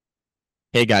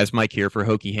Hey guys, Mike here for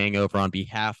Hokie Hangover on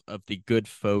behalf of the good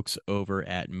folks over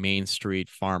at Main Street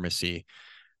Pharmacy.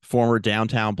 Former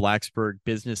downtown Blacksburg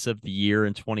Business of the Year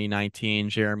in 2019,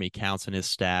 Jeremy Counts and his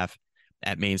staff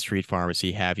at Main Street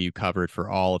Pharmacy have you covered for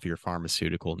all of your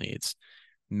pharmaceutical needs.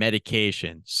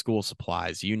 Medication, school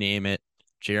supplies, you name it.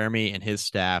 Jeremy and his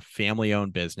staff, family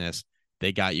owned business,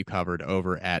 they got you covered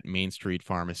over at Main Street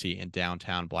Pharmacy in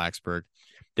downtown Blacksburg.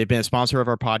 They've been a sponsor of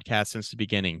our podcast since the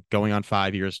beginning, going on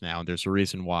 5 years now. And there's a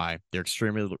reason why. They're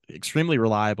extremely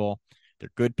reliable.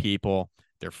 They're good people.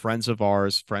 They're friends of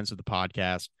ours, friends of the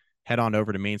podcast. Head on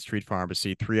over to Main Street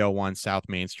Pharmacy, 301 South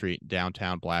Main Street,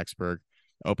 downtown Blacksburg.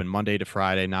 Open Monday to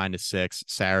Friday, 9 to 6,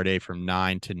 Saturday from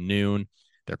 9 to noon.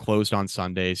 They're closed on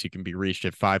Sundays. You can be reached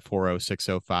at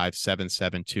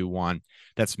 540-605-7721.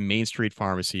 That's Main Street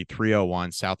Pharmacy,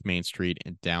 301 South Main Street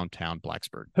in downtown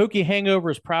Blacksburg. Hokie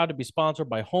Hangover is proud to be sponsored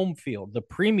by Homefield, the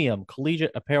premium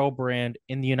collegiate apparel brand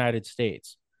in the United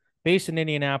States. Based in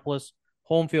Indianapolis,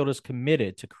 Homefield is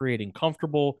committed to creating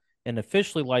comfortable and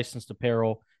officially licensed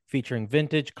apparel featuring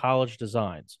vintage college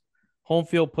designs.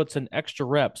 Homefield puts in extra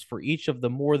reps for each of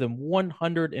the more than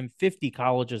 150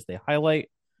 colleges they highlight,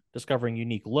 discovering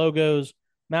unique logos,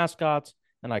 mascots,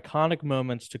 and iconic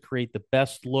moments to create the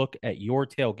best look at your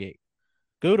tailgate.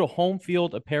 Go to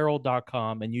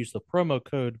homefieldapparel.com and use the promo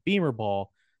code BEAMERBALL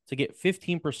to get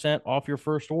 15% off your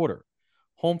first order.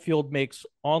 Homefield makes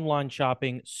online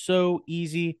shopping so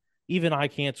easy, even I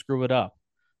can't screw it up.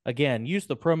 Again, use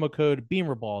the promo code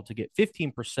BEAMERBALL to get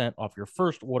 15% off your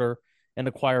first order and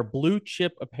acquire blue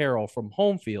chip apparel from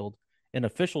Homefield, an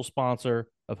official sponsor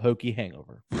of Hokie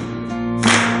Hangover.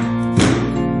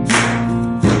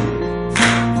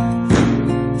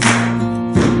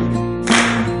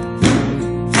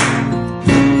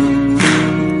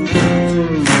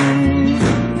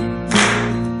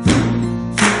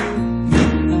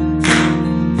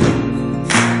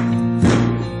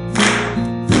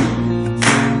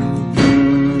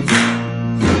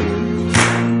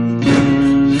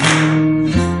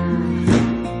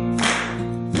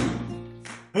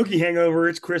 Hokie Hangover.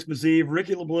 It's Christmas Eve.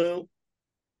 Ricky LeBlue.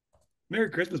 Merry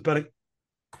Christmas, buddy.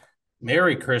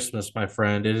 Merry Christmas, my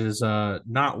friend. It is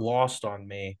not lost on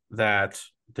me that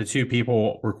the two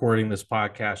people recording this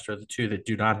podcast are the two that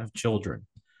do not have children.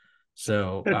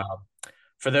 So,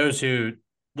 for those who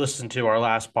listened to our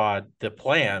last pod, the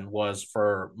plan was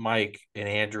for Mike and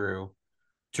Andrew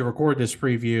to record this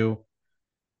preview.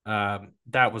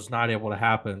 That was not able to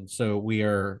happen. So, we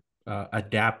are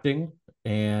adapting,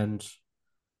 and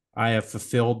I have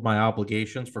fulfilled my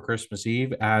obligations for Christmas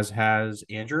Eve, as has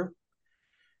Andrew.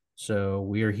 So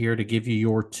we are here to give you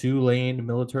your Tulane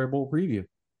Military Bowl preview.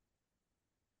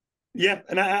 Yeah,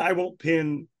 and I won't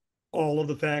pin all of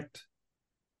the fact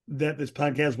that this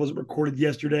podcast wasn't recorded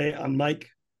yesterday on Mike,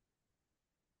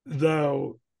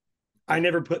 though I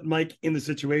never put Mike in the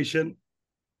situation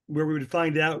where we would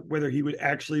find out whether he would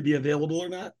actually be available or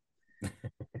not.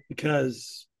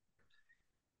 Because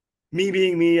me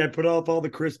being me, I put off all the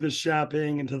Christmas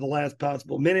shopping until the last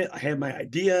possible minute. I had my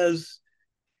ideas.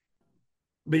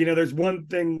 But, there's one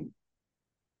thing,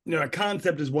 a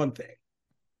concept is one thing.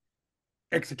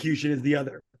 Execution is the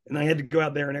other. And I had to go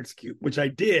out there and execute, which I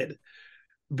did.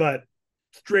 But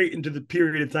straight into the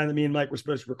period of time that me and Mike were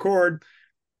supposed to record,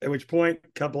 at which point,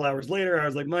 a couple hours later, I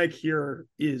was like, Mike, here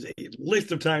is a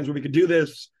list of times where we could do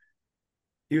this.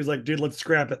 He was like, dude, let's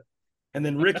scrap it. And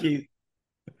then Ricky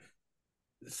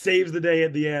saves the day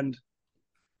at the end.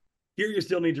 Here you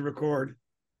still need to record.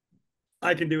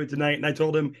 I can do it tonight. And I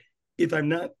told him, if I'm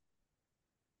not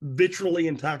vitrally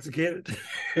intoxicated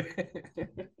to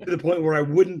the point where I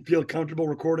wouldn't feel comfortable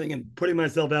recording and putting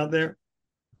myself out there,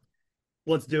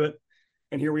 let's do it.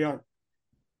 And here we are.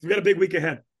 We've got a big week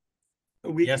ahead.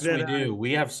 Yes, we do.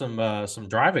 We have some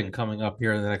driving coming up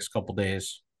here in the next couple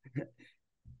days.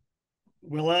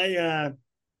 Well,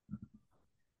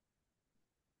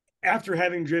 after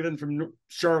having driven from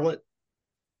Charlotte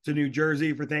to New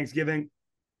Jersey for Thanksgiving,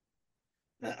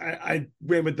 I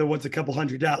went with the what's a couple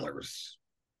 $100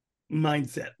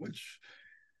 mindset, which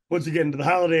once you get into the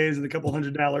holidays and a couple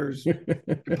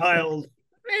 $100 compiled,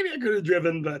 maybe I could have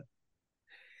driven, but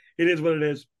it is what it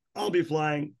is. I'll be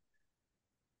flying.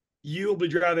 You'll be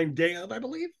driving day of, I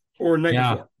believe, or night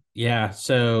before. Yeah.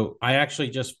 So I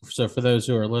actually so for those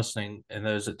who are listening and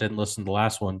those that didn't listen to the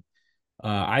last one,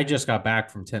 I just got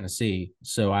back from Tennessee.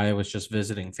 So I was just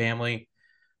visiting family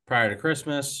prior to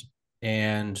Christmas.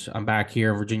 And I'm back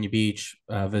here in Virginia Beach,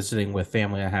 visiting with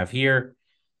family I have here.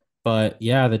 But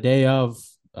yeah, the day of,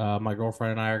 my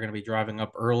girlfriend and I are going to be driving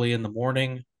up early in the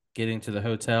morning, getting to the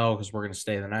hotel because we're going to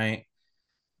stay the night.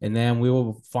 And then we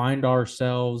will find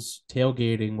ourselves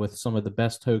tailgating with some of the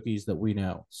best Hokies that we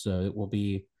know. So it will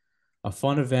be a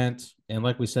fun event. And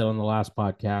like we said on the last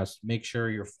podcast, make sure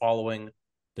you're following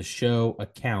the show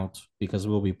account because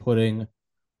we'll be putting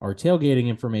our tailgating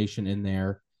information in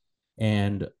there.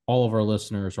 And all of our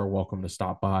listeners are welcome to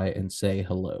stop by and say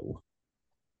hello.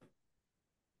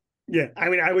 Yeah, I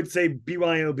mean, I would say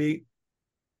BYOB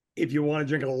if you want to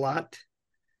drink it a lot.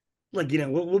 Like,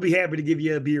 we'll be happy to give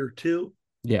you a beer too.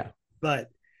 Yeah. But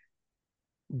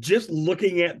just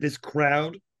looking at this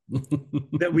crowd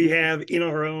that we have in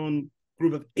our own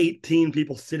group of 18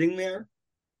 people sitting there,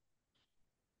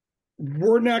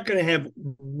 we're not going to have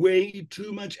way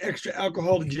too much extra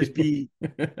alcohol to just be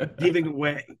giving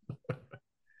away.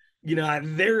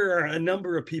 There are a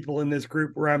number of people in this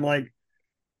group where I'm like,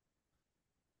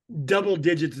 double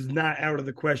digits is not out of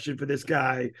the question for this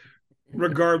guy,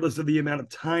 regardless of the amount of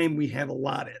time we have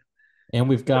allotted. And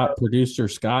we've got producer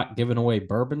Scott giving away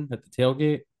bourbon at the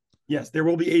tailgate. Yes, there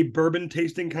will be a bourbon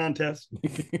tasting contest.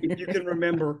 If you can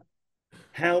remember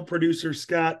how producer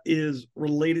Scott is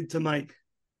related to Mike,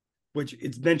 which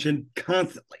it's mentioned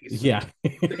constantly. So. Yeah.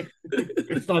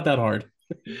 It's not that hard.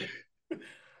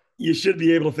 You should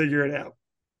be able to figure it out.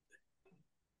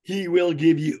 He will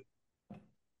give you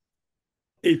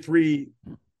a free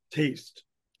taste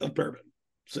of bourbon.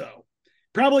 So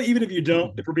probably even if you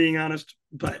don't, if we're being honest,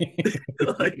 but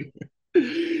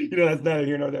that's neither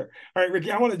here nor there. All right,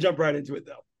 Ricky, I want to jump right into it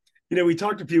though. We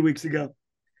talked a few weeks ago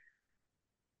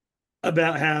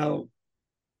about how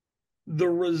the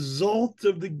result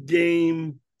of the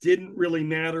game didn't really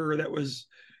matter, or that was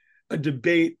a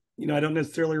debate. I don't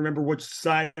necessarily remember which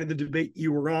side of the debate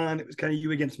you were on. It was kind of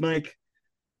you against Mike.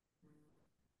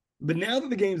 But now that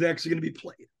the game's actually going to be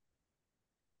played,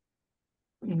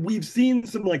 we've seen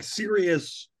some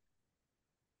serious,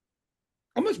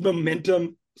 almost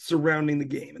momentum surrounding the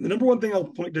game. And the number one thing I'll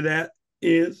point to that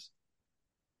is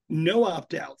no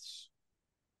opt-outs,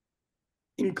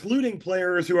 including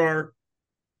players who are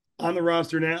on the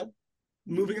roster now,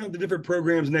 moving on to different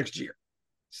programs next year,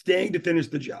 staying to finish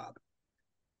the job.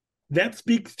 That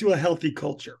speaks to a healthy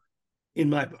culture in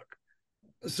my book.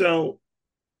 So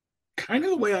kind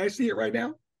of the way I see it right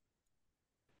now,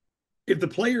 if the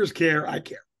players care, I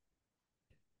care.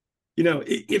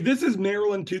 If this is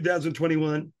Maryland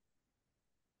 2021,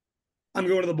 I'm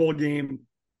going to the bowl game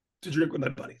to drink with my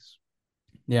buddies.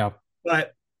 Yeah.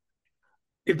 But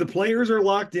if the players are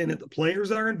locked in, if the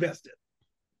players are invested,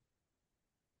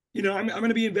 I'm going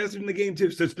to be invested in the game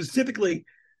too. So specifically,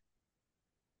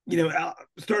 I'll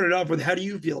start it off with, how do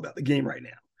you feel about the game right now?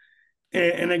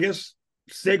 And I guess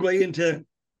segue into,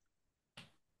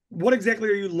 what exactly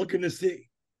are you looking to see?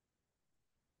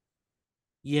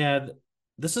 Yeah,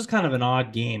 this is kind of an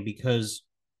odd game because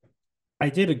I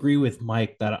did agree with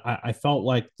Mike that I felt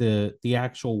like the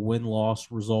actual win-loss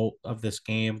result of this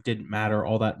game didn't matter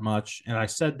all that much. And I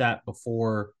said that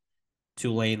before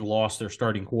Tulane lost their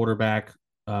starting quarterback,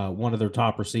 one of their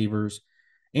top receivers,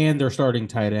 and their starting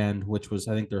tight end, which was,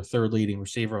 I think, their third leading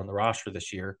receiver on the roster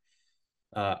this year.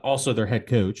 Also their head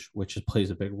coach, which plays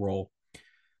a big role.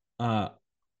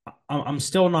 I'm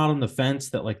still not on the fence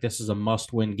that this is a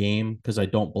must-win game because I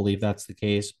don't believe that's the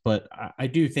case. But I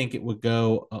do think it would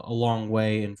go a long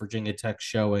way in Virginia Tech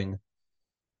showing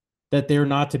that they're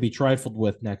not to be trifled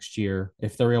with next year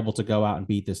if they're able to go out and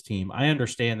beat this team. I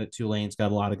understand that Tulane's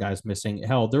got a lot of guys missing.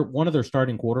 Hell, they're one of their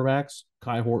starting quarterbacks,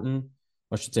 Kai Horton.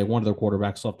 I should say one of their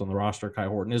quarterbacks left on the roster, Kai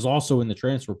Horton, is also in the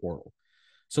transfer portal.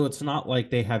 So it's not like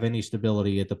they have any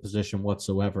stability at the position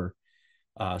whatsoever.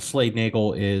 Slade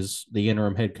Nagel is the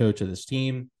interim head coach of this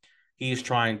team. He's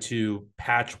trying to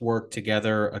patchwork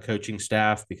together a coaching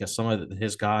staff because some of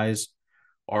his guys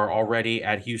are already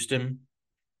at Houston.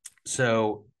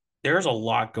 So there's a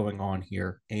lot going on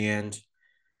here. And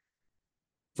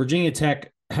Virginia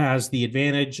Tech has the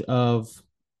advantage of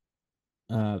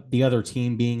the other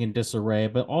team being in disarray,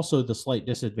 but also the slight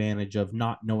disadvantage of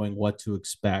not knowing what to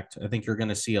expect. I think you're going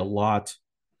to see a lot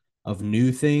of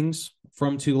new things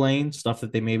from Tulane, stuff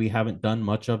that they maybe haven't done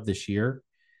much of this year.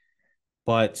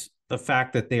 But the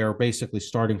fact that they are basically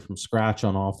starting from scratch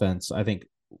on offense, I think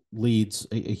leads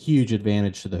a huge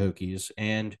advantage to the Hokies.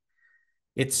 And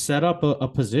it's set up a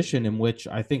position in which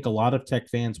I think a lot of Tech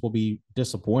fans will be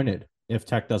disappointed if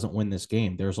Tech doesn't win this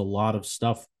game. There's a lot of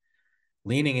stuff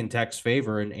leaning in Tech's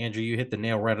favor. And Andrew, you hit the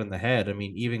nail right on the head. I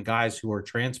mean, even guys who are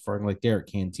transferring like Derek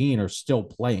Canteen are still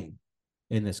playing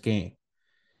in this game.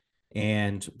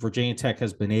 And Virginia Tech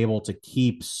has been able to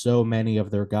keep so many of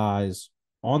their guys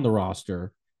on the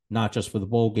roster, not just for the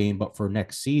bowl game, but for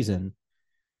next season.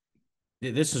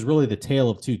 this is really the tale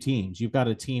of two teams. You've got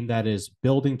a team that is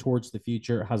building towards the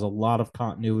future, has a lot of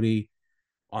continuity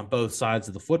on both sides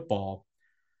of the football.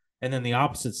 And then the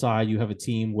opposite side, you have a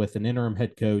team with an interim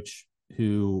head coach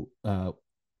who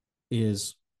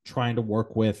is trying to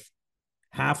work with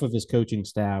half of his coaching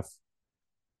staff,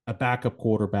 a backup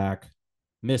quarterback,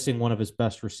 missing one of his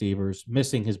best receivers,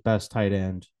 missing his best tight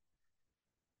end.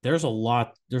 There's a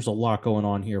lot going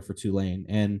on here for Tulane.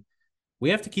 And we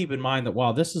have to keep in mind that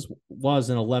while was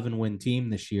an 11-win team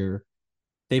this year,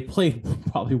 they played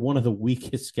probably one of the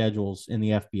weakest schedules in the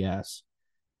FBS,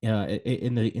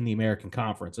 in the American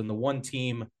Conference. And the one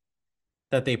team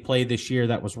that they played this year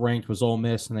that was ranked was Ole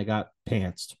Miss, and they got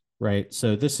pantsed, right?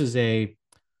 So this is a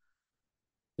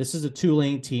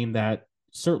Tulane team that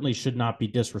certainly should not be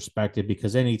disrespected,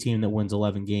 because any team that wins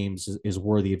 11 games is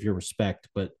worthy of your respect.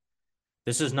 But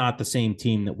this is not the same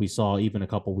team that we saw even a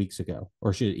couple weeks ago,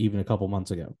 or even a couple months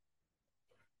ago.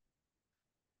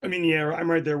 I mean, yeah, I'm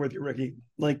right there with you, Ricky.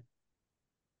 Like,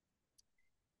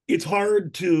 it's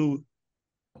hard to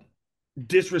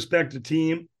disrespect a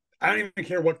team. I don't even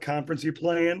care what conference you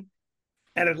play in,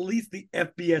 at least the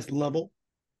FBS level.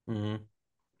 Mm-hmm.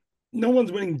 No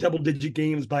one's winning double-digit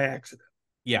games by accident.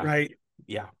 Yeah. Right?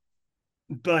 Yeah.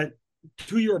 But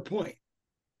to your point,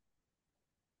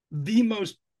 the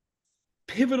most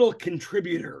pivotal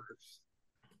contributors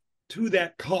to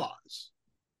that cause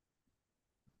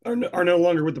are no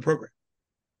longer with the program,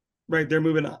 right? They're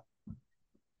moving on.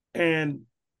 And,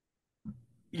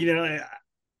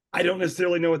 I don't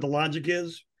necessarily know what the logic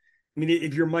is. I mean,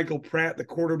 if you're Michael Pratt, the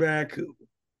quarterback who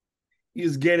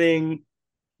is getting,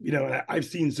 I've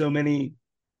seen so many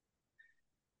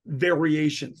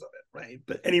variations of it, right?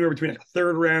 But anywhere between a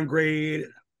third round grade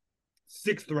and a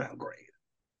sixth round grade.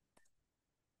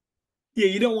 Yeah,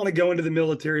 you don't want to go into the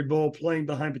Military Bowl playing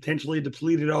behind potentially a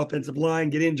depleted offensive line,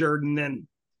 get injured, and then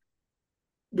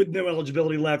with no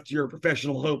eligibility left, your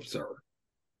professional hopes are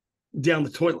down the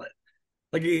toilet.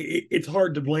 Like, it's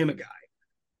hard to blame a guy.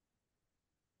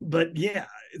 But yeah,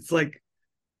 it's like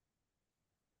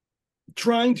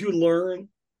trying to learn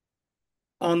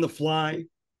on the fly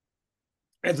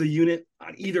as a unit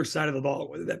on either side of the ball,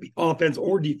 whether that be offense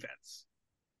or defense,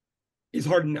 is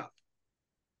hard enough.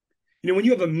 When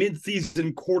you have a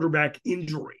mid-season quarterback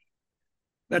injury,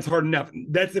 that's hard enough.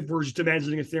 That's if we're just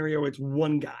imagining a scenario, it's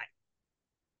one guy.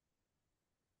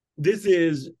 This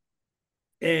is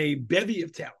a bevy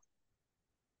of talent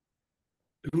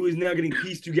who is now getting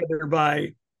pieced together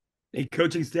by a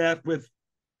coaching staff with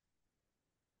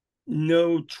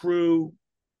no true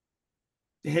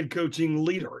head coaching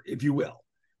leader, if you will.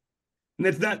 And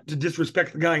that's not to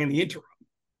disrespect the guy in the interim,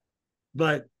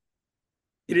 but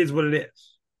it is what it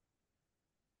is.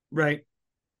 Right?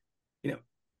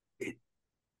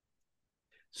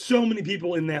 So many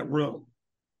people in that room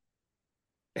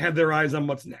have their eyes on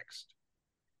what's next.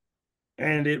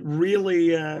 And it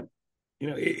really,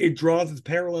 it draws its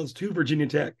parallels to Virginia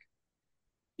Tech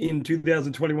in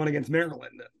 2021 against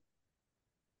Maryland.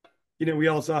 We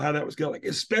all saw how that was going,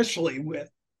 especially with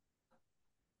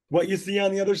what you see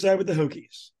on the other side with the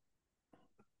Hokies,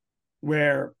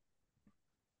 where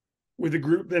with a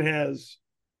group that has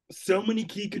so many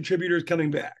key contributors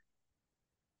coming back,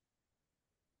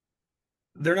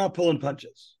 they're not pulling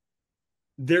punches.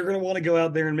 They're going to want to go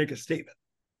out there and make a statement.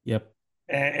 Yep.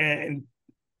 And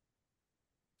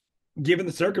given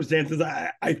the circumstances,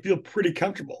 I feel pretty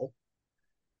comfortable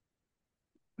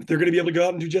that they're going to be able to go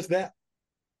out and do just that.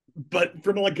 But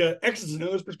from like a X's and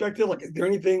O's perspective, like, is there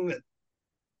anything that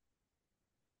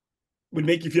would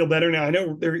make you feel better? Now, I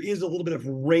know there is a little bit of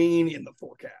rain in the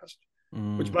forecast,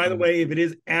 which, by the way, if it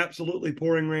is absolutely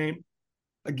pouring rain,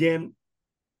 again,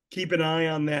 keep an eye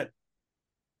on that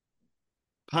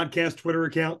podcast Twitter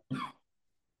account,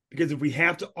 because if we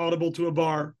have to audible to a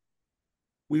bar,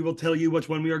 we will tell you which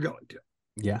one we are going to.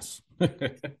 Yes.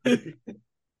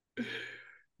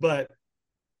 But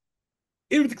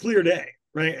it was a clear day,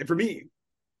 right? For me,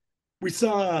 we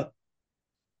saw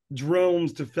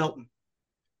drones to Felton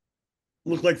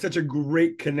look like such a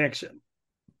great connection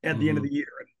at the end of the year.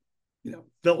 And,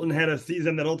 Felton had a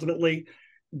season that ultimately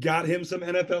got him some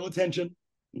NFL attention,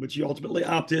 which he ultimately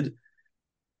opted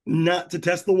not to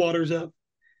test the waters of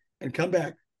and come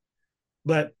back.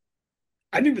 But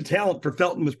I think the talent for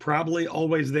Felton was probably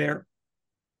always there.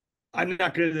 I'm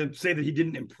not going to say that he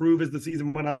didn't improve as the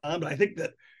season went on, but I think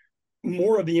that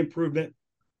more of the improvement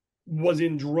was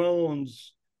in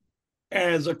drones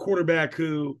as a quarterback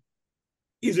who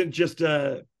isn't just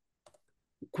a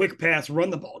quick pass,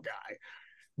 run the ball guy,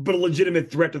 but a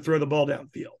legitimate threat to throw the ball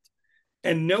downfield.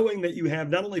 And knowing that you have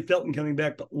not only Felton coming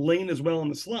back, but Lane as well in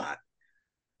the slot.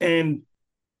 And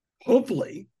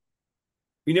hopefully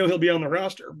We know he'll be on the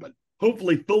roster, but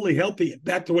hopefully fully healthy,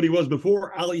 back to what he was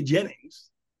before, Ali Jennings.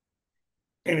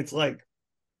 And it's like,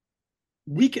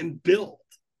 we can build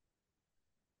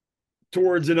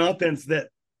towards an offense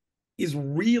that is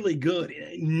really good in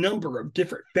a number of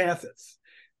different facets.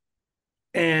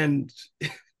 And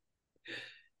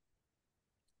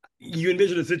you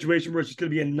envision a situation where it's just going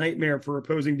to be a nightmare for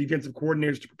opposing defensive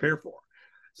coordinators to prepare for.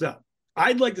 So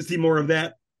I'd like to see more of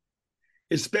that,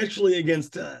 especially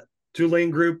against Tulane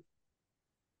group,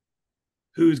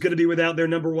 who's going to be without their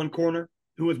number one corner,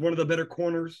 who was one of the better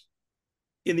corners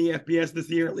in the FBS this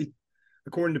year, at least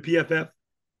according to PFF.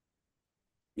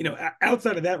 You know,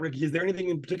 outside of that, Ricky, is there anything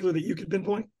in particular that you could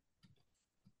pinpoint?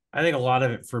 I think a lot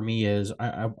of it for me is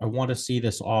I want to see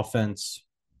this offense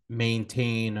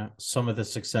maintain some of the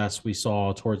success we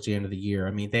saw towards the end of the year.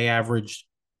 I mean, they averaged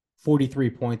 43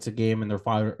 points a game in their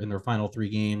final 3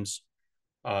 games.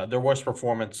 Their worst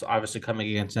performance, obviously, coming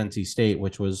against NC State,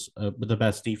 which was the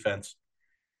best defense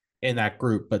in that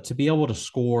group. But to be able to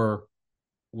score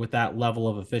with that level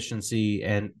of efficiency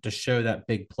and to show that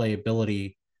big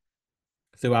playability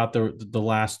throughout the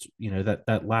last,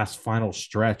 that last final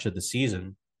stretch of the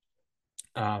season,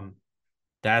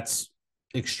 that's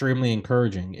extremely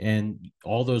encouraging. And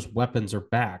all those weapons are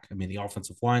back. I mean, the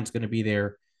offensive line is going to be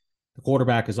there. The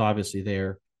quarterback is obviously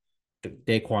there.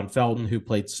 Daquan Felton, who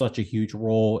played such a huge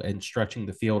role in stretching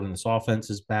the field in this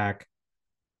offense, is back.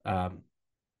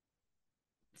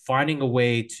 Finding a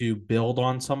way to build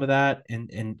on some of that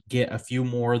and get a few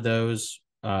more of those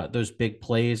big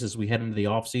plays as we head into the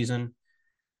offseason,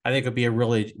 I think would be a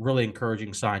really, really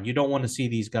encouraging sign. You don't want to see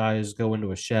these guys go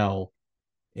into a shell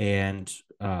and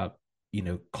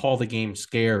call the game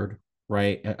scared,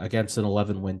 right, against an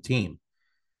 11-win team.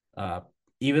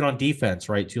 Even on defense,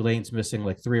 right, Tulane's missing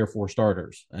like 3 or 4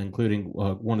 starters, including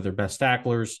one of their best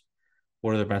tacklers,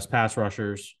 one of their best pass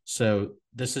rushers. So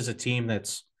this is a team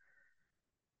that's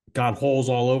got holes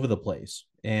all over the place.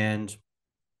 And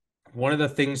one of the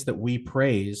things that we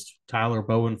praised Tyler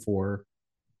Bowen for,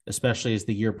 especially as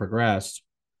the year progressed,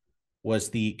 was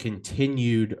the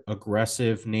continued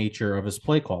aggressive nature of his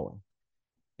play calling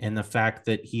and the fact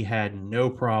that he had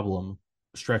no problem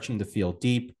stretching the field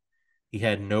deep. He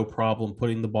had no problem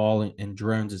putting the ball in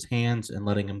Drones' hands and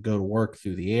letting him go to work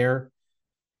through the air.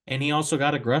 And he also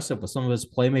got aggressive with some of his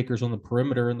playmakers on the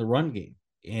perimeter in the run game.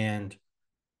 And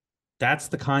that's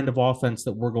the kind of offense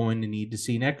that we're going to need to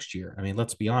see next year. I mean,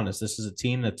 let's be honest. This is a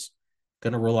team that's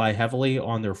going to rely heavily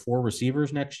on their 4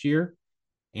 receivers next year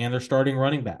and their starting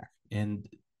running back. And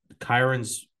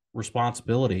Kyron's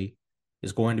responsibility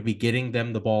is going to be getting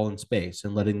them the ball in space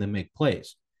and letting them make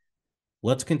plays.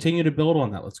 Let's continue to build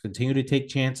on that. Let's continue to take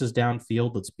chances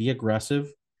downfield. Let's be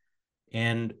aggressive.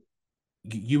 And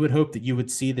you would hope that you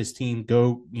would see this team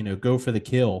go for the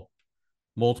kill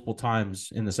multiple times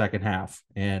in the second half.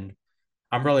 And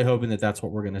I'm really hoping that that's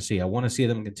what we're going to see. I want to see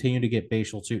them continue to get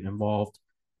Bashal Tootin involved.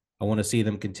 I want to see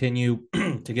them continue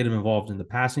to get him involved in the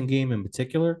passing game in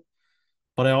particular.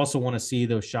 But I also want to see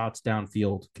those shots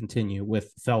downfield continue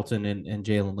with Felton and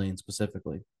Jalen Lane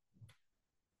specifically.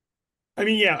 I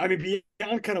mean, yeah. I mean,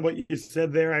 beyond kind of what you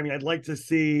said there, I mean, I'd like to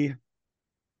see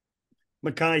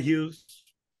Mekhi Hughes,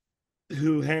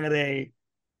 who had a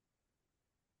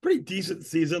pretty decent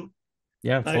season.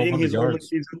 Yeah, in his yards, early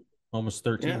season. Almost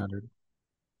 1,300.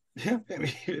 Yeah, I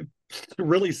mean, it's a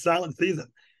really solid season.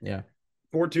 Yeah.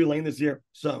 For Tulane this year.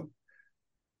 So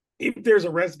if there's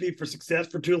a recipe for success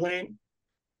for Tulane,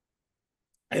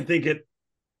 I think it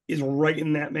is right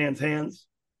in that man's hands.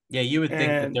 Yeah, you would think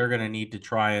that they're going to need to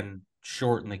try and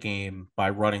shorten the game by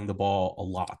running the ball a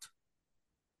lot.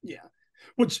 Yeah.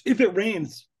 Which, if it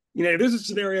rains, there's a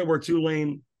scenario where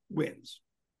Tulane wins.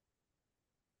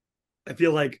 I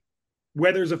feel like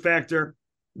weather's a factor.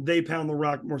 They pound the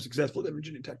rock more successfully than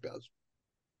Virginia Tech does.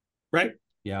 Right?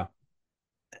 Yeah.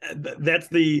 That's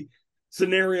the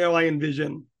scenario I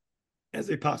envision as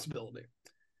a possibility.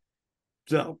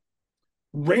 So,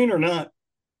 rain or not,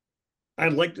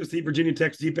 I'd like to see Virginia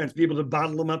Tech's defense be able to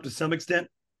bottle them up to some extent,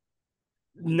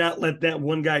 not let that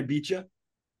one guy beat you,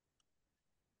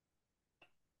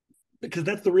 because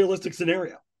that's the realistic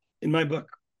scenario in my book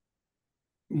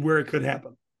where it could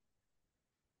happen.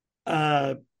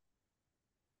 And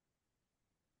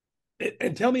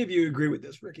tell me if you agree with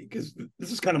this, Ricky, because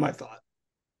this is kind of my thought.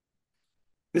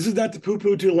 This is not to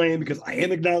poo-poo Tulane, because I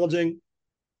am acknowledging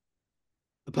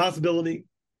the possibility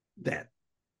that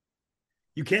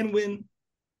you can win.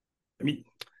 I mean,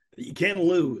 you can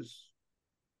lose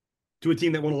to a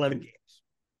team that won 11 games,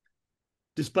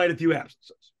 despite a few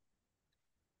absences.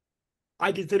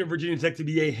 I consider Virginia Tech to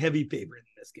be a heavy favorite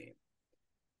in this game.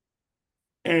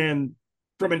 And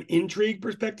from an intrigue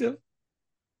perspective,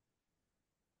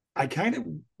 I kind of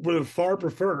would have far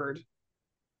preferred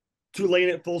Tulane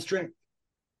at full strength.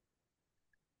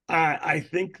 I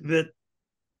think that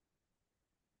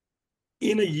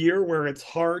in a year where it's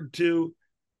hard to,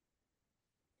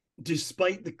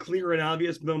 despite the clear and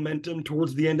obvious momentum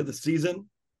towards the end of the season,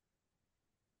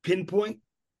 pinpoint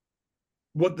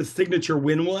what the signature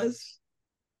win was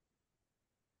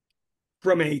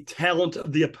from a talent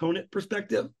of the opponent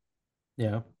perspective.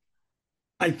 Yeah.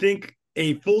 I think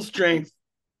a full strength,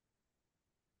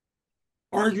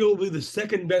 arguably the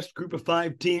second best group of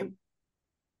 5 team,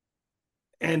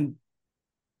 and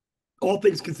all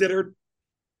things considered,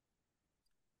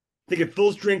 I think if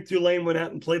full strength Tulane went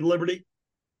out and played Liberty,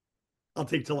 I'll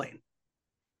take Tulane.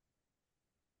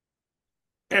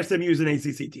 SMU is an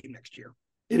ACC team next year.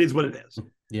 It is what it is.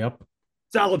 Yep.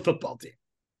 Solid football team.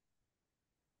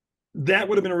 That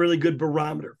would have been a really good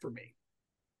barometer for me.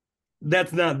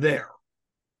 That's not there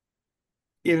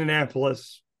in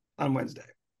Annapolis on Wednesday.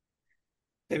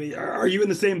 I mean, are you in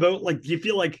the same boat? Like, do you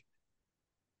feel like,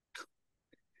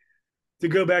 to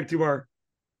go back to our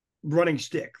running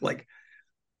shtick, like,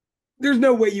 there's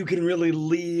no way you can really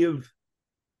leave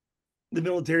the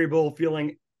Military Bowl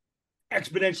feeling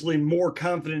exponentially more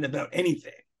confident about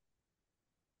anything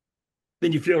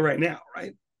than you feel right now,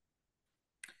 right?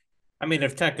 I mean,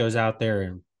 if Tech goes out there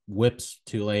and whips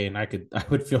Tulane, I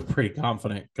would feel pretty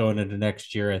confident going into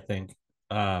next year, I think.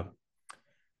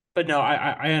 But no,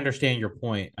 I understand your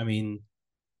point. I mean,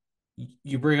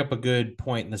 you bring up a good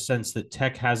point in the sense that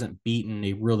Tech hasn't beaten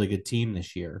a really good team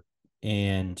this year,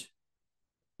 and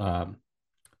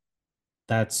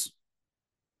that's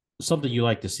something you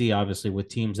like to see. Obviously, with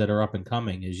teams that are up and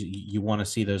coming, is you want to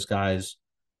see those guys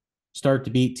start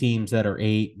to beat teams that are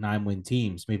 8-9 win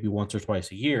teams, maybe once or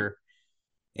twice a year.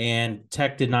 And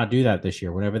Tech did not do that this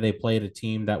year. Whenever they played a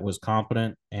team that was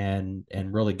competent and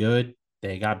really good,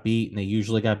 they got beat, and they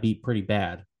usually got beat pretty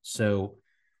bad. So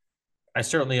I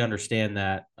certainly understand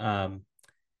that.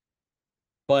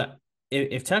 But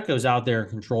if Tech goes out there and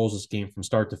controls this game from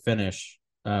start to finish,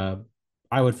 I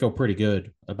would feel pretty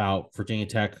good about Virginia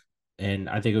Tech, and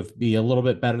I think it would be a little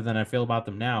bit better than I feel about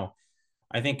them now.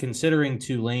 I think considering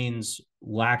Tulane's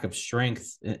lack of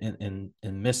strength and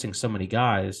missing so many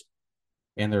guys,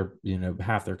 and their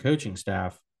half their coaching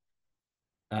staff,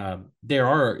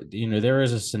 there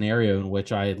is a scenario in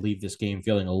which I leave this game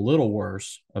feeling a little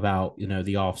worse about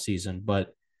the off season,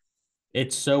 but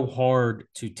it's so hard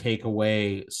to take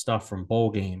away stuff from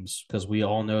bowl games because we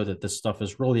all know that this stuff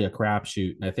is really a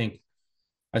crapshoot. And I think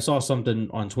I saw something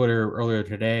on Twitter earlier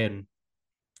today, and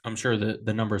I'm sure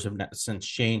the numbers have since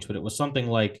changed, but it was something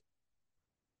like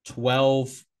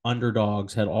 12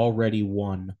 underdogs had already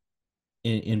won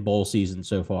in bowl season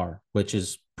so far, which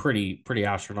is pretty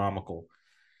astronomical.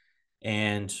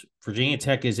 And Virginia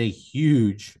Tech is a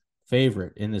huge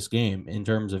favorite in this game in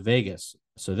terms of Vegas.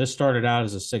 So this started out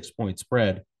as a 6-point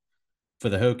spread for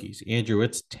the Hokies. Andrew,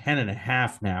 it's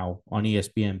 10.5 now on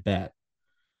ESPN Bet.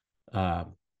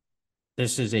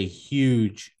 This is a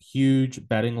huge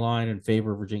betting line in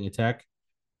favor of Virginia Tech.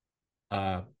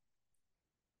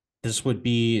 This would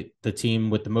be the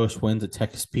team with the most wins that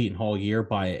Tech has beaten all year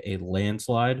by a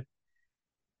landslide.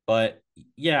 But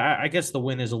yeah, I guess the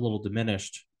win is a little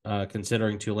diminished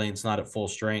considering Tulane's not at full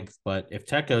strength. But if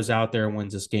Tech goes out there and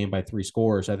wins this game by 3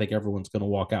 scores, I think everyone's going to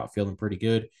walk out feeling pretty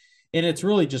good. And it's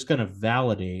really just going to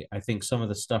validate, I think, some of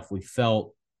the stuff we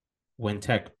felt when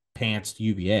Tech pantsed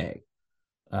UVA.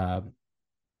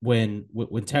 When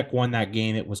Tech won that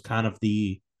game, it was kind of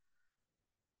the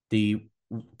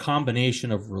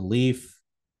combination of relief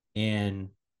and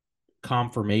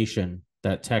confirmation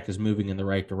that Tech is moving in the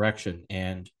right direction.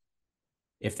 And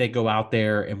if they go out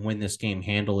there and win this game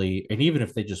handily, and even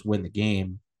if they just win the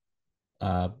game,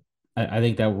 I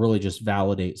think that will really just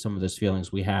validate some of those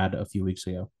feelings we had a few weeks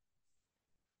ago.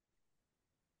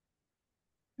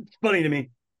 It's funny to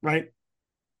me, right?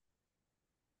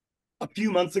 A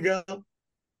few months ago,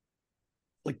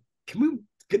 like, can we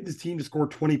get this team to score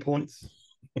 20 points?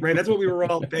 Right? That's what we were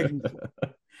all begging for.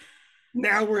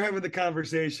 Now we're having the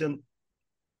conversation.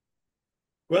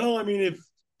 Well, I mean, if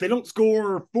they don't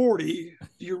score 40,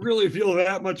 do you really feel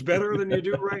that much better than you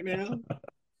do right now?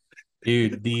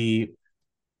 Dude, the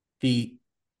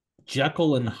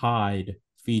Jekyll and Hyde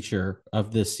feature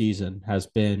of this season has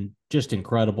been just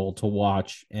incredible to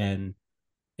watch and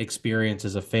experience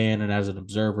as a fan and as an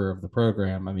observer of the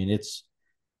program. I mean,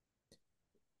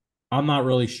 I'm not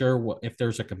really sure if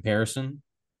there's a comparison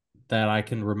that I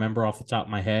can remember off the top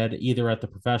of my head, either at the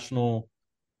professional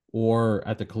or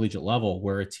at the collegiate level,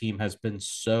 where a team has been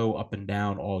so up and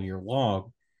down all year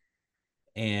long.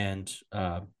 And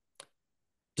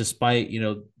despite,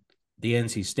 the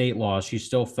NC State loss, you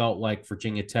still felt like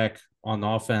Virginia Tech on the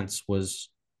offense was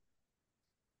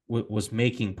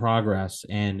making progress,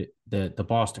 and the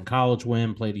Boston College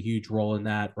win played a huge role in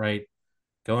that, right?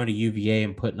 Going to UVA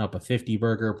and putting up a 50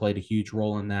 burger played a huge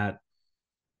role in that.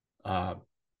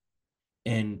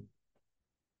 And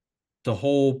the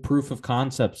whole proof of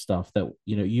concept stuff that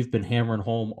you've been hammering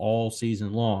home all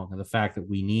season long, and the fact that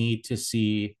we need to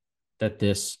see that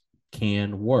this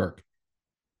can work.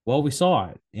 Well, we saw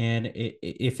it, and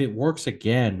if it works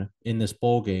again in this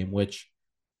bowl game, which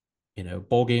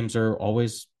bowl games are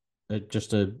always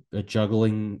just a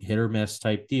juggling hit or miss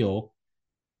type deal.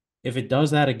 If it does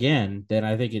that again, then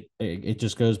I think it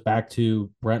just goes back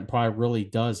to Brent probably really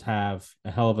does have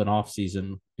a hell of an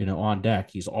offseason, on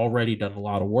deck. He's already done a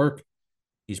lot of work.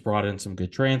 He's brought in some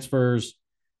good transfers.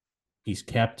 He's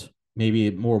kept,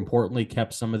 maybe more importantly,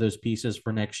 kept some of those pieces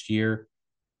for next year.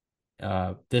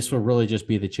 This would really just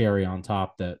be the cherry on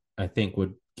top that I think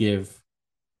would give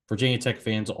Virginia Tech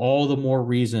fans all the more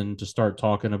reason to start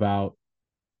talking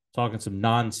some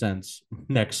nonsense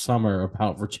next summer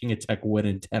about Virginia Tech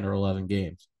winning 10 or 11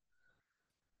 games.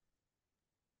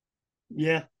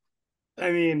 Yeah.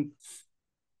 I mean,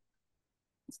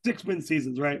 6-win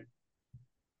seasons, right?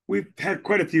 We've had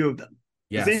quite a few of them.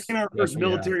 Yes. This ain't our first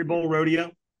military bowl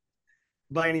rodeo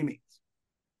by any means.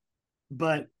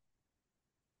 But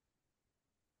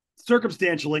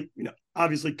circumstantially,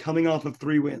 obviously coming off of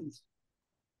 3 wins,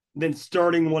 then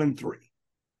starting 1-3.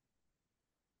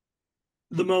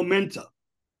 The momentum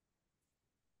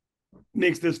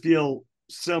makes this feel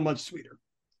so much sweeter.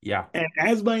 Yeah. And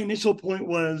as my initial point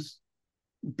was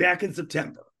back in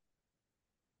September,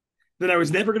 that I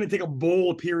was never going to take a bowl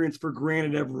appearance for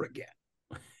granted ever again.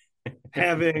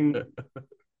 Having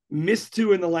missed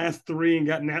 2 in the last 3 and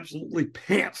gotten absolutely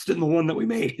pantsed in the one that we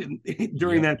made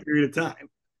during that period of time.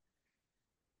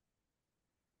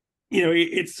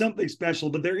 It's something special,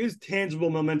 but there is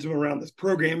tangible momentum around this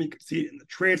program. You can see it in the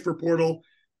transfer portal.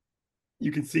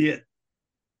 You can see it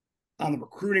on the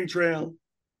recruiting trail.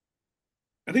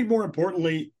 I think more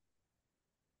importantly,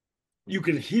 you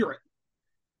can hear it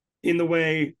in the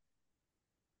way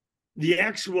the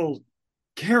actual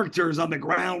characters on the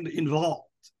ground involved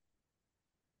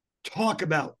talk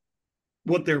about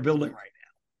what they're building right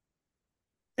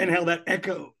now and how that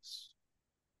echoes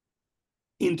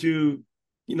into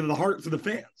the hearts of the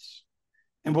fans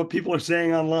and what people are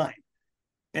saying online.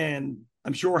 And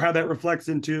I'm sure how that reflects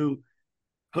into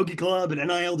Hokie Club and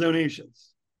NIL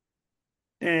donations.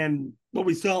 And what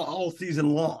we saw all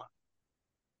season long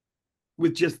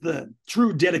with just the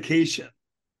true dedication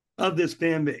of this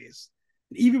fan base.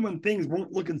 Even when things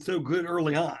weren't looking so good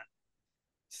early on,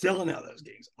 selling out those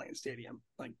games at Plains Stadium.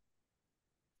 Like,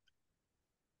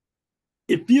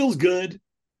 it feels good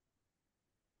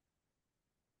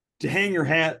to hang your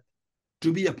hat,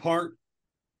 to be a part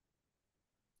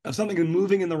of something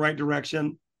moving in the right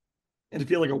direction, and to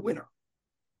feel like a winner.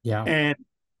 Yeah. And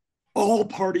all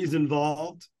parties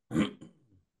involved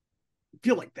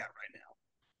feel like that right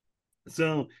now.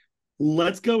 So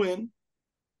let's go in,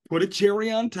 put a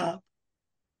cherry on top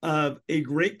of a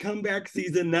great comeback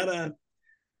season, not a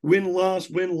win-loss,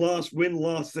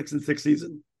 6-6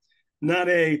 season. Not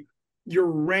a you're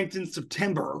ranked in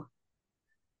September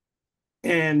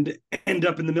and end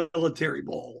up in the military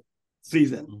bowl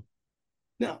season.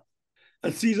 No,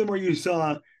 a season where you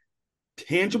saw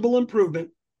tangible improvement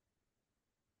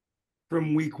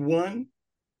from week 1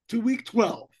 to week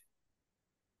 12.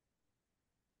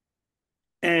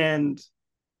 And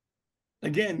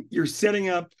again, you're setting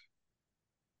up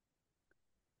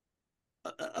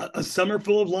a summer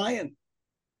full of lion,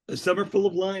 a summer full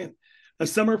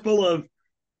of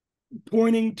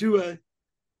pointing to a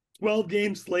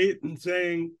 12-game slate and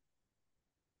saying,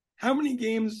 how many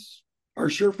games are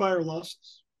surefire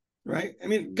losses, right? I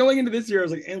mean, going into this year, I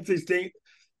was like, NC State,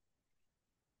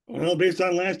 well, based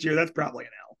on last year, that's probably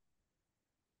an L.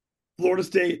 Florida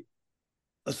State,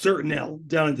 a certain L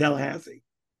down in Tallahassee.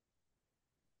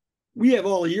 We have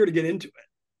all year to get into it.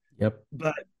 Yep.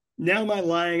 But now my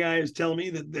lying eyes tell me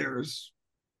that there's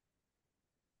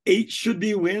 8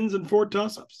 should-be wins and 4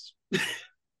 toss-ups.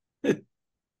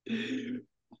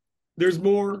 There's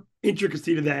more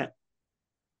intricacy to that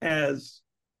as,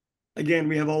 again,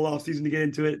 we have all offseason to get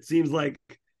into it. It seems like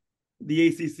the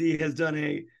ACC has done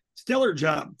a stellar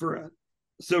job for a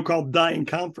so-called dying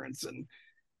conference and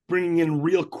bringing in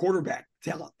real quarterback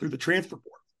talent through the transfer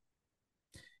portal.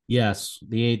 Yes,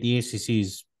 the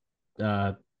ACC's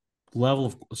level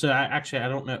of I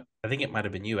don't know. I think it might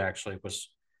have been you actually was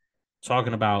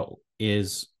talking about,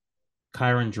 is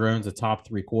Kyron Drones a top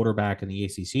 3 quarterback in the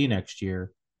ACC next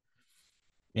year?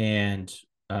 And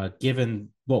given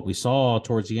what we saw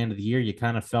towards the end of the year, you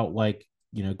kind of felt like,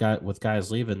 with guys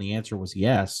leaving, the answer was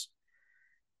yes.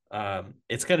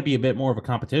 It's going to be a bit more of a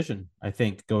competition, I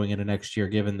think, going into next year,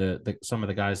 given the some of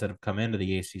the guys that have come into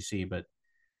the ACC. But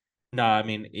no, I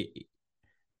mean,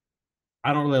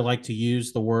 I don't really like to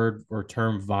use the word or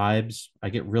term vibes.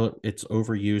 It's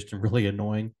overused and really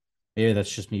annoying. Maybe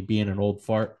that's just me being an old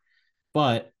fart,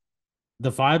 but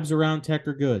the vibes around Tech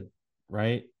are good,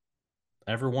 right?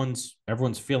 Everyone's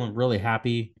feeling really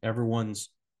happy. Everyone's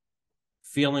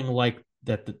feeling like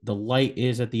that the light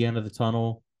is at the end of the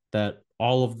tunnel, that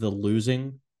all of the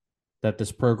losing that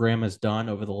this program has done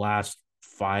over the last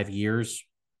 5 years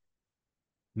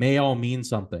may all mean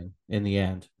something in the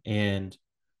end. And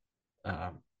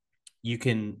you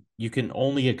can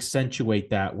only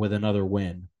accentuate that with another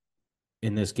win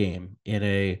in this game, in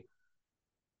a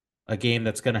game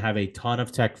that's going to have a ton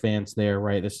of Tech fans there,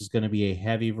 right? This is going to be a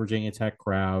heavy Virginia Tech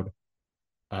crowd.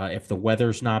 If the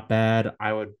weather's not bad,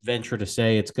 I would venture to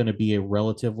say it's going to be a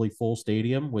relatively full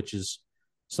stadium, which is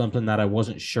something that I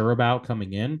wasn't sure about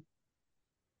coming in.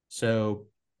 So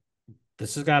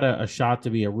this has got a shot to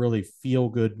be a really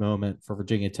feel-good moment for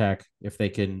Virginia Tech if they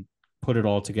can put it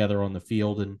all together on the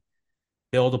field and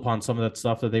build upon some of that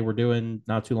stuff that they were doing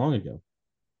not too long ago.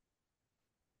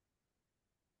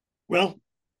 Well,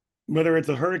 whether it's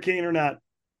a hurricane or not,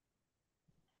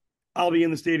 I'll be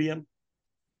in the stadium.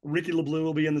 Ricky LeBlue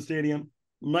will be in the stadium.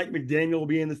 Mike McDaniel will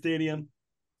be in the stadium.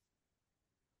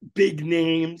 Big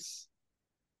names,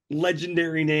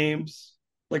 legendary names,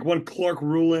 like one Clark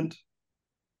Ruland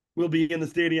will be in the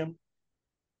stadium.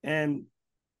 And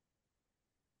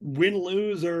win,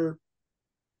 lose, or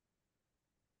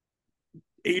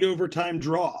 8 overtime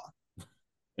draw,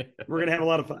 we're going to have a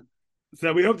lot of fun.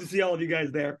 So we hope to see all of you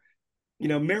guys there.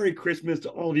 Merry Christmas to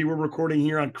all of you. We're recording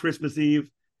here on Christmas Eve.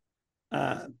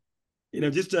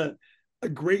 Just a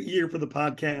great year for the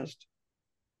podcast.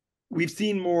 We've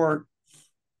seen more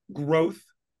growth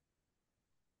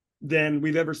than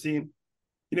we've ever seen.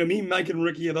 Me, Mike, and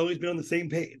Ricky have always been on the same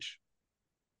page.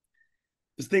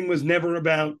 This thing was never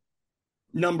about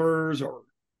numbers or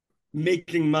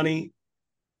making money.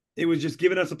 It was just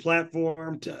giving us a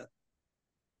platform to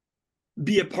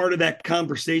be a part of that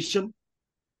conversation.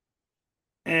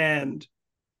 And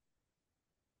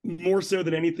more so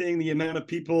than anything, the amount of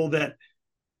people that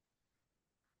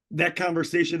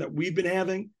conversation that we've been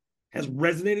having has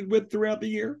resonated with throughout the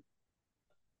year,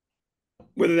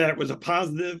 whether that was a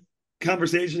positive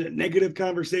conversation, a negative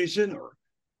conversation, or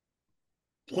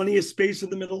plenty of space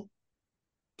in the middle,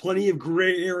 plenty of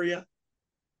gray area,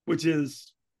 which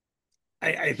is,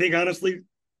 I think, honestly,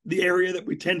 the area that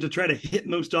we tend to try to hit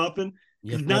most often,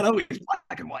 because it's not always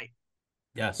black and white.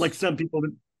 Yes. Like some people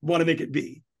want to make it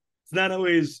be. It's not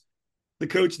always the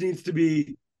coach needs to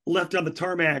be left on the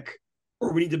tarmac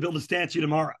or we need to build a statue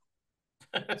tomorrow.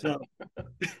 So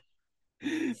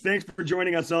thanks for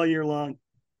joining us all year long.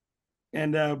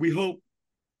 And we hope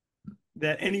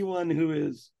that anyone who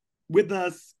is with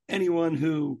us, anyone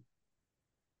who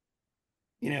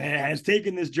has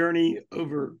taken this journey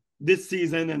over this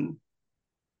season and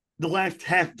the last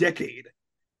half decade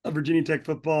of Virginia Tech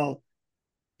football,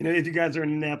 if you guys are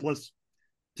in Annapolis,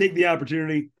 take the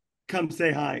opportunity, come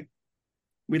say hi.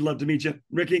 We'd love to meet you.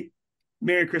 Ricky,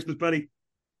 Merry Christmas, buddy.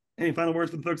 Any final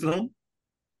words for the folks at home?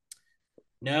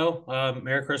 No,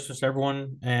 Merry Christmas,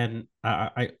 everyone. And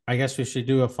I guess we should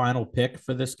do a final pick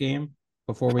for this game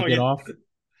before we get off.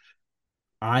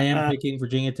 I am picking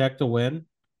Virginia Tech to win.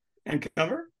 And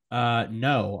cover?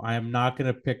 No, I am not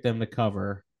going to pick them to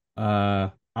cover.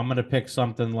 I'm going to pick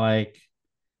something like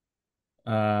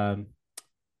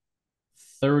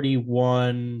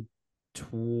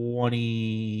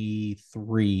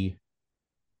 31-23.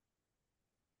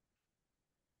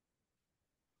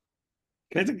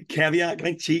 Can I take a caveat? Can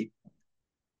I cheat?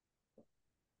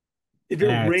 If it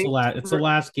rains, it's the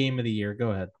last game of the year. Go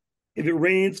ahead. If it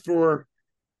rains for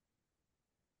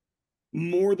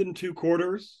more than 2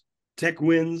 quarters, Tech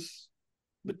wins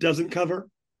but doesn't cover.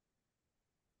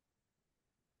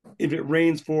 If it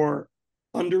rains for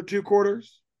under 2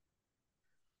 quarters,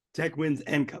 Tech wins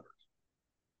and covers.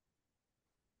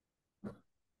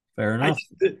 Fair enough.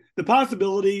 The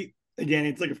possibility, again,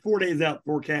 it's like a 4 days out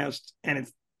forecast and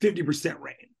it's 50%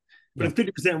 rain, but it's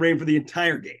 50% rain for the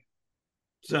entire game.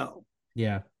 So,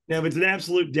 yeah. Now, if it's an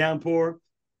absolute downpour,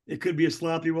 it could be a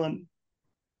sloppy one.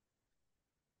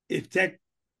 If Tech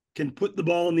can put the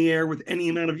ball in the air with any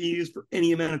amount of ease for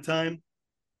any amount of time,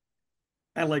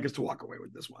 I'd like us to walk away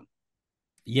with this one.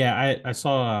 Yeah, I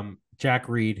saw Jack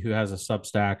Reed, who has a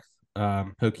Substack,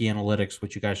 Hokie Analytics,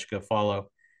 which you guys should go follow.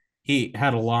 he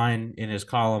had a line in his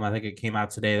column, I think it came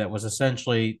out today, that was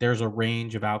essentially there's a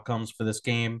range of outcomes for this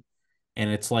game, and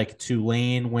it's like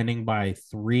Tulane winning by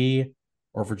 3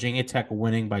 or Virginia Tech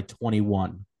winning by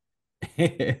 21.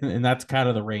 And that's kind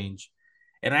of the range.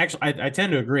 And actually, I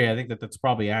tend to agree. I think that that's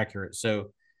probably accurate.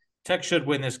 So Tech should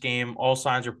win this game. All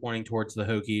signs are pointing towards the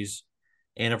Hokies.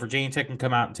 And if Virginia Tech can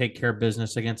come out and take care of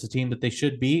business against a team that they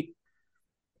should beat,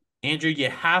 Andrew, you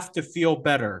have to feel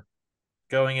better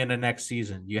going into next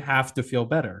season. You have to feel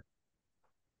better.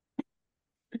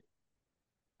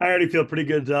 I already feel pretty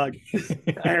good, Doug.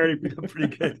 I already feel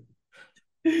pretty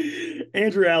good.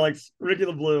 Andrew Alex, Ricky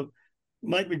LeBlue,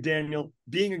 Mike McDaniel,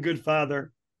 being a good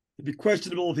father. It'd be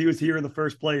questionable if he was here in the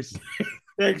first place.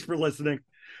 Thanks for listening.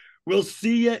 We'll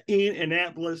see you in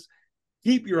Annapolis.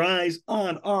 Keep your eyes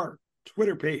on our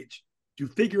Twitter page to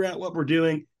figure out what we're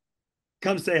doing.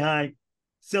 Come say hi.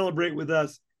 Celebrate with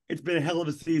us. It's been a hell of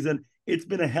a season. It's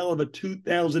been a hell of a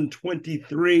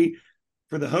 2023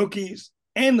 for the Hokies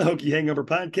and the Hokie Hangover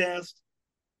podcast.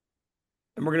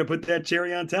 And we're going to put that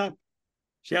cherry on top.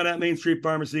 Shout out Main Street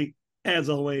Pharmacy. As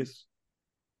always,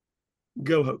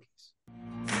 go Hokies.